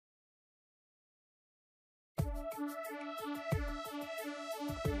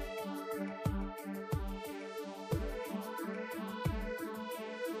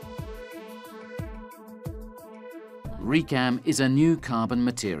RECAM is a new carbon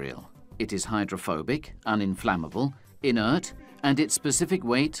material. It is hydrophobic, uninflammable, inert, and its specific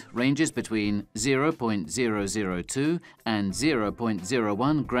weight ranges between 0.002 and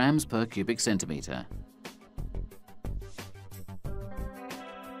 0.01 grams per cubic centimetre.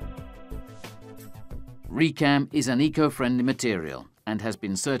 RECAM is an eco-friendly material and has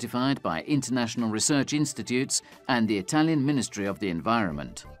been certified by international research institutes and the Italian Ministry of the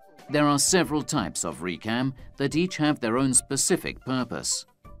Environment. There are several types of RECAM that each have their own specific purpose.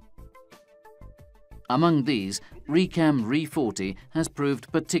 Among these, RECAM RE40 has proved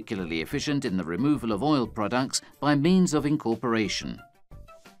particularly efficient in the removal of oil products by means of incorporation.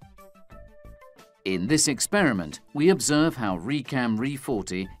 In this experiment, we observe how RECAM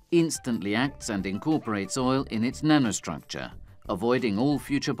RE40 instantly acts and incorporates oil in its nanostructure, avoiding all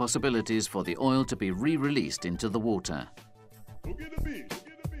future possibilities for the oil to be re-released into the water.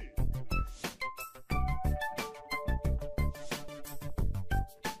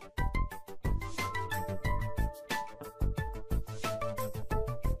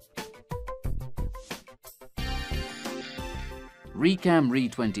 RECAM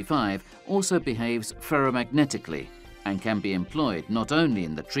RE25 also behaves ferromagnetically and can be employed not only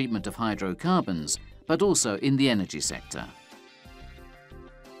in the treatment of hydrocarbons, but also in the energy sector.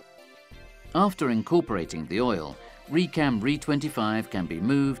 After incorporating the oil, RECAM RE25 can be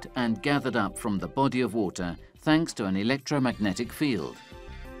moved and gathered up from the body of water thanks to an electromagnetic field.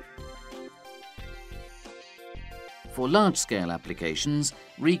 For large-scale applications,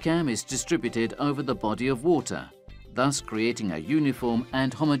 RECAM is distributed over the body of water, thus creating a uniform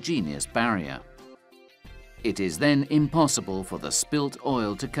and homogeneous barrier. It is then impossible for the spilt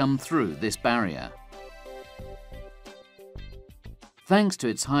oil to come through this barrier. Thanks to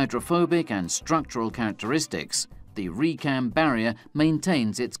its hydrophobic and structural characteristics, the RECAM barrier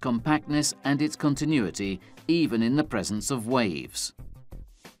maintains its compactness and its continuity even in the presence of waves.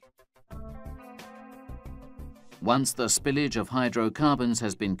 Once the spillage of hydrocarbons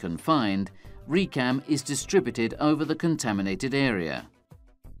has been confined, RECAM is distributed over the contaminated area.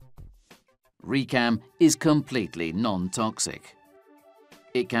 RECAM is completely non-toxic.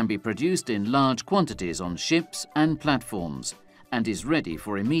 It can be produced in large quantities on ships and platforms and is ready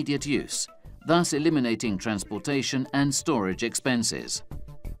for immediate use, thus eliminating transportation and storage expenses.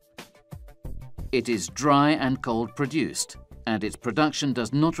 It is dry and cold produced, and its production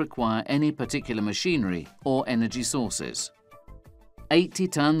does not require any particular machinery or energy sources. 80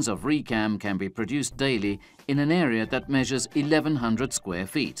 tons of RECAM can be produced daily in an area that measures 1,100 square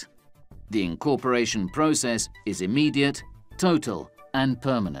feet. The incorporation process is immediate, total, and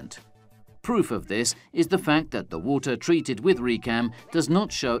permanent. Proof of this is the fact that the water treated with RECAM does not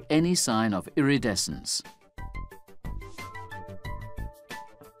show any sign of iridescence.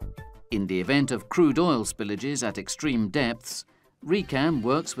 In the event of crude oil spillages at extreme depths, RECAM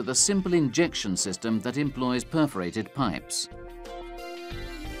works with a simple injection system that employs perforated pipes.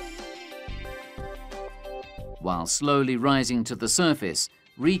 While slowly rising to the surface,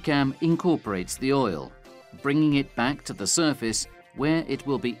 RECAM incorporates the oil, bringing it back to the surface where it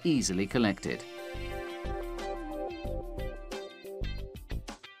will be easily collected.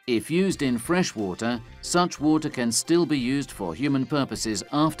 If used in fresh water, such water can still be used for human purposes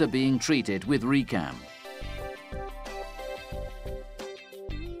after being treated with RECAM.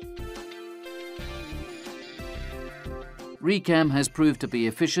 RECAM has proved to be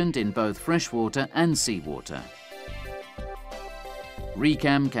efficient in both freshwater and seawater.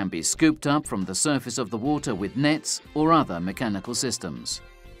 RECAM can be scooped up from the surface of the water with nets or other mechanical systems.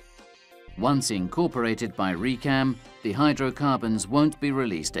 Once incorporated by RECAM, the hydrocarbons won't be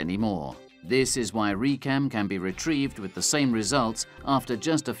released anymore. This is why RECAM can be retrieved with the same results after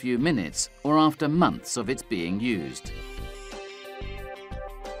just a few minutes or after months of its being used.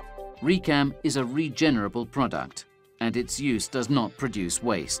 RECAM is a regenerable product, and its use does not produce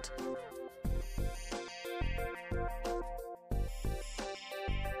waste.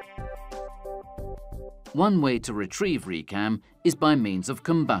 One way to retrieve RECAM is by means of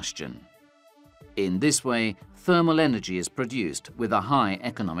combustion. In this way, thermal energy is produced with a high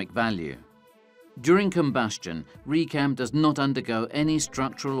economic value. During combustion, RECAM does not undergo any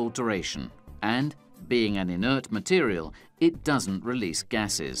structural alteration, and, being an inert material, it doesn't release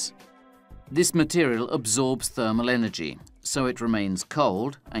gases. This material absorbs thermal energy, so it remains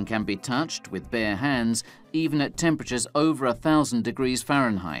cold and can be touched with bare hands even at temperatures over 1,000 degrees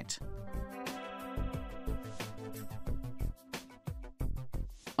Fahrenheit.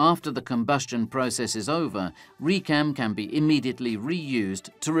 After the combustion process is over, RECAM can be immediately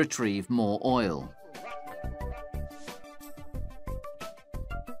reused to retrieve more oil.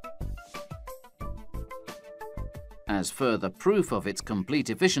 As further proof of its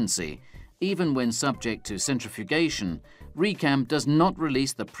complete efficiency, even when subject to centrifugation, RECAM does not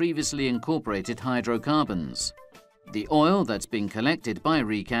release the previously incorporated hydrocarbons. The oil that's been collected by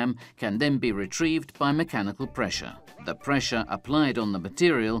RECAM can then be retrieved by mechanical pressure. The pressure applied on the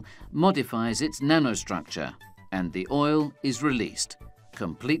material modifies its nanostructure, and the oil is released,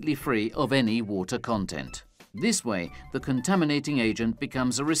 completely free of any water content. This way, the contaminating agent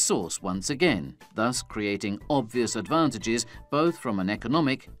becomes a resource once again, thus creating obvious advantages both from an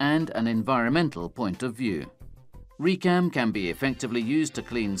economic and an environmental point of view. RECAM can be effectively used to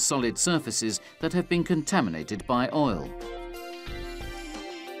clean solid surfaces that have been contaminated by oil.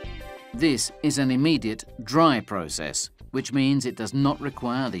 This is an immediate dry process, which means it does not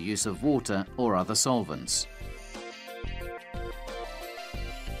require the use of water or other solvents.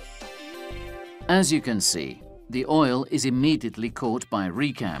 As you can see, the oil is immediately caught by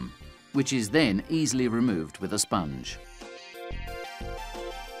RECAM, which is then easily removed with a sponge.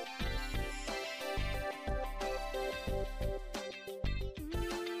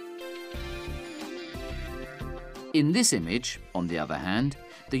 In this image, on the other hand,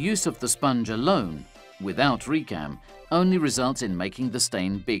 the use of the sponge alone, without RECAM, only results in making the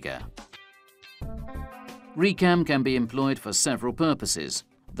stain bigger. RECAM can be employed for several purposes: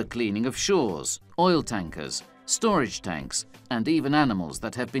 the cleaning of shores, oil tankers, storage tanks, and even animals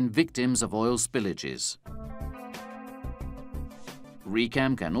that have been victims of oil spillages.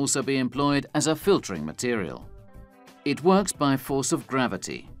 RECAM can also be employed as a filtering material. It works by force of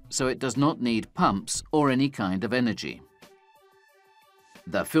gravity, so it does not need pumps or any kind of energy.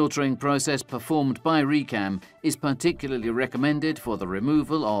 The filtering process performed by RECAM is particularly recommended for the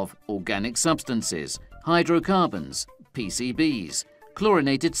removal of organic substances, hydrocarbons, PCBs,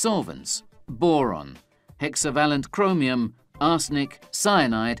 chlorinated solvents, boron, hexavalent chromium, arsenic,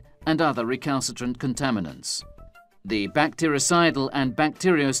 cyanide, and other recalcitrant contaminants. The bactericidal and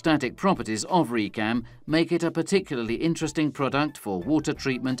bacteriostatic properties of RECAM make it a particularly interesting product for water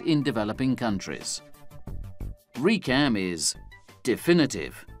treatment in developing countries. RECAM is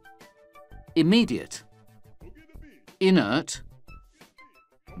definitive, immediate, inert,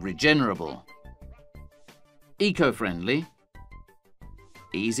 regenerable, eco-friendly,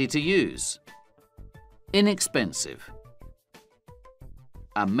 easy to use, inexpensive.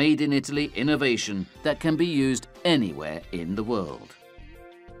 A made-in-Italy innovation that can be used anywhere in the world.